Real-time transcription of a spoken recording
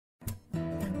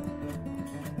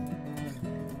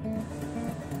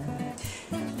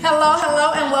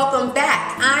Hello, and welcome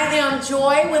back. I am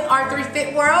Joy with R3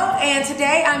 Fit World, and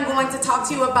today I'm going to talk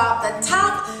to you about the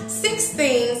top 6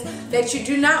 things that you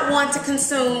do not want to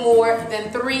consume more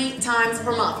than 3 times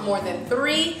per month. More than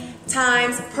 3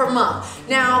 times per month.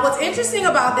 Now, what's interesting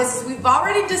about this is we've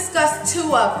already discussed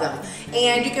 2 of them,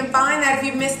 and you can find that if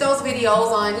you've missed those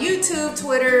videos on YouTube,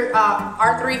 Twitter.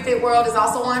 R3 Fit World is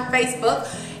also on Facebook.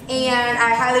 And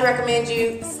I highly recommend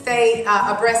you stay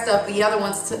abreast of the other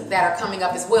ones that are coming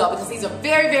up as well, because these are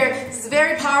this is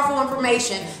very powerful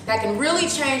information that can really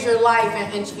change your life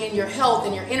and your health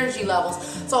and your energy levels.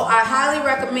 So I highly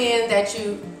recommend that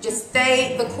you just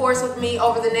stay the course with me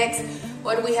over the next,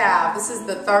 what do we have? This is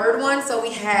the 3rd one, so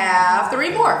we have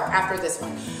 3 more after this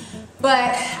one.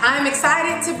 But I'm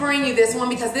excited to bring you this one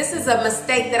because this is a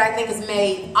mistake that I think is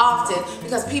made often,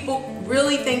 because people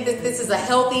really think that this is a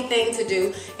healthy thing to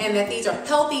do and that these are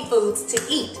healthy foods to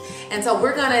eat. And so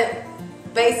we're going to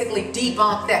basically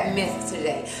debunk that myth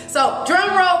today. So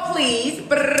drum roll, please.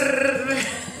 The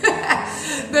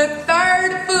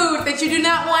 3rd food that you do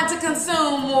not want to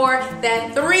consume more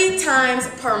than 3 times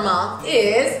per month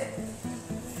is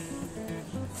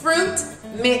fruit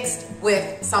mixed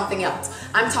with something else.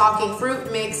 I'm talking fruit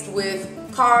mixed with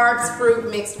carbs, fruit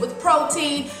mixed with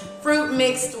protein, fruit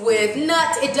mixed with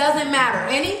nuts. It doesn't matter.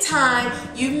 Anytime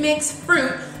you mix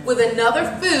fruit with another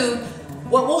food,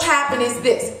 what will happen is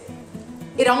this.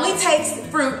 It only takes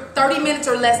fruit 30 minutes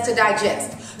or less to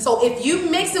digest. So if you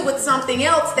mix it with something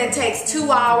else that takes 2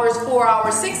 hours, 4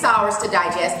 hours, 6 hours to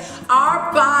digest,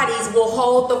 our bodies will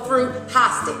hold the fruit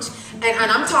hostage.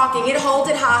 And I'm talking, it holds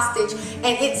it hostage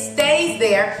and it stays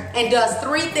there and does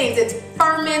 3 things. It's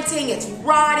fermenting, it's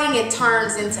rotting, it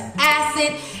turns into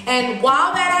acid. And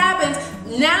while that happens,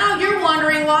 now you're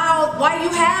wondering why you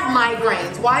have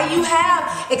migraines, why you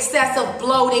have excessive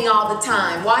bloating all the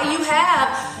time, why you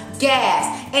have gas.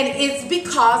 And it's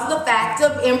because of the fact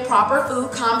of improper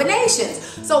food combinations.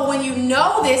 So when you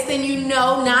know this, then you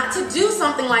know not to do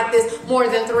something like this more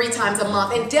than 3 times a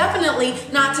month, and definitely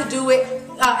not to do it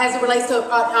as it relates to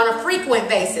on a frequent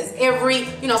basis, every,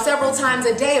 several times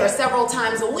a day or several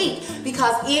times a week,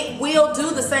 because it will do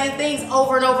the same things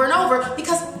over and over and over,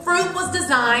 because fruit was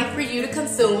designed for you to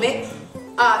consume it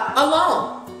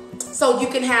alone. So you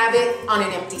can have it on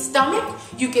an empty stomach,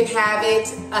 you can have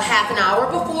it a half an hour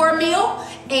before a meal,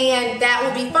 and that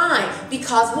will be fine.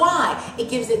 Because why? It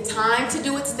gives it time to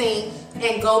do its thing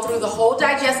and go through the whole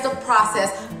digestive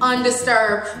process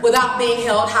undisturbed without being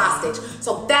held hostage.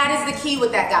 So that is the key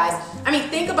with that, guys. I mean,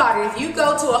 think about it. If you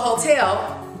go to a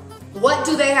hotel, what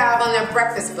do they have on their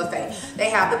breakfast buffet? They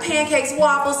have the pancakes,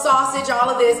 waffles, sausage, all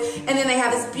of this, and then they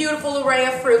have this beautiful array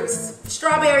of fruits.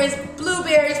 Strawberries,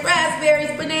 blueberries,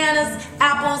 raspberries, bananas,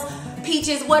 apples,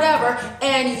 peaches, whatever,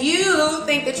 and you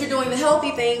think that you're doing the healthy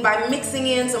thing by mixing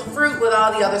in some fruit with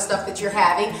all the other stuff that you're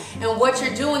having, and what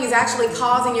you're doing is actually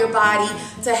causing your body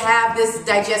to have this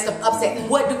digestive upset. And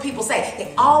what do people say?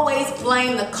 They always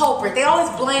blame the culprit. They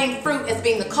always blame fruit as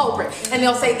being the culprit, and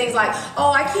they'll say things like,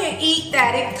 oh, I can't eat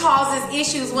that, it causes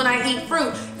issues when I eat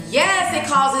fruit. Yes, it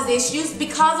causes issues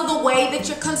because of the way that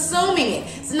you're consuming it.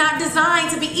 It's not designed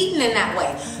to be eaten in that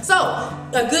way. So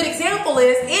a good example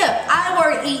is if I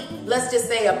were to eat, let's just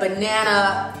say, a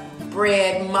banana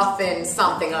bread muffin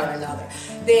something or another,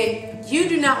 then you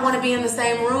do not want to be in the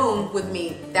same room with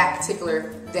me that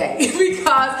particular day,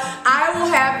 because I will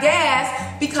have gas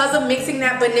because of mixing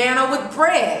that banana with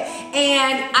bread.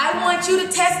 And I want you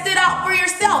to test it out for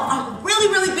yourself. I'm really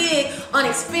big on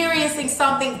experiencing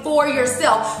something for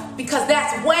yourself, because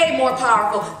that's way more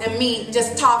powerful than me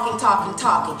just talking,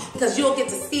 because you'll get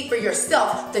to see for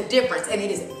yourself the difference. And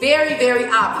it is very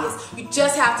obvious. You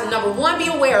just have to, number 1, be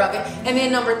aware of it, and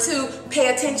then number 2, pay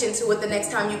attention to it the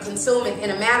next time you consume it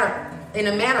in a manner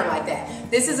like that.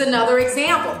 This is another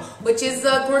example, which is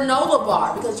the granola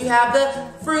bar, because you have the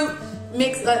fruit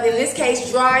mixed, in this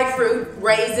case dried fruit,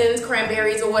 raisins,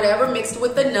 cranberries, or whatever, mixed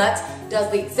with the nuts. Does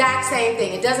the exact same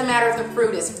thing. It doesn't matter if the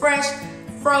fruit is fresh,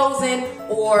 frozen,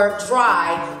 or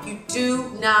dry. You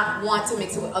do not want to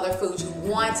mix it with other foods. You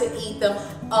want to eat them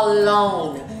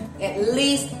alone, at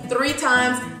least 3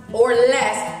 times or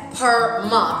less per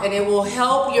month, and it will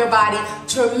help your body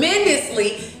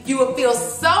tremendously. You will feel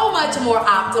so much more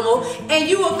optimal, and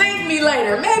you will thank me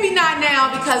later. Maybe not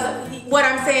now, because what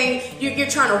I'm saying, you're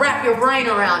trying to wrap your brain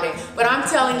around it, but I'm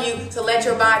telling you to let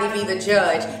your body be the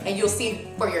judge, and you'll see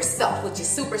for yourself, which is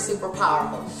super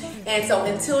powerful. And so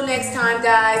until next time,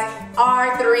 guys,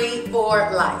 R3 for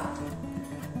life.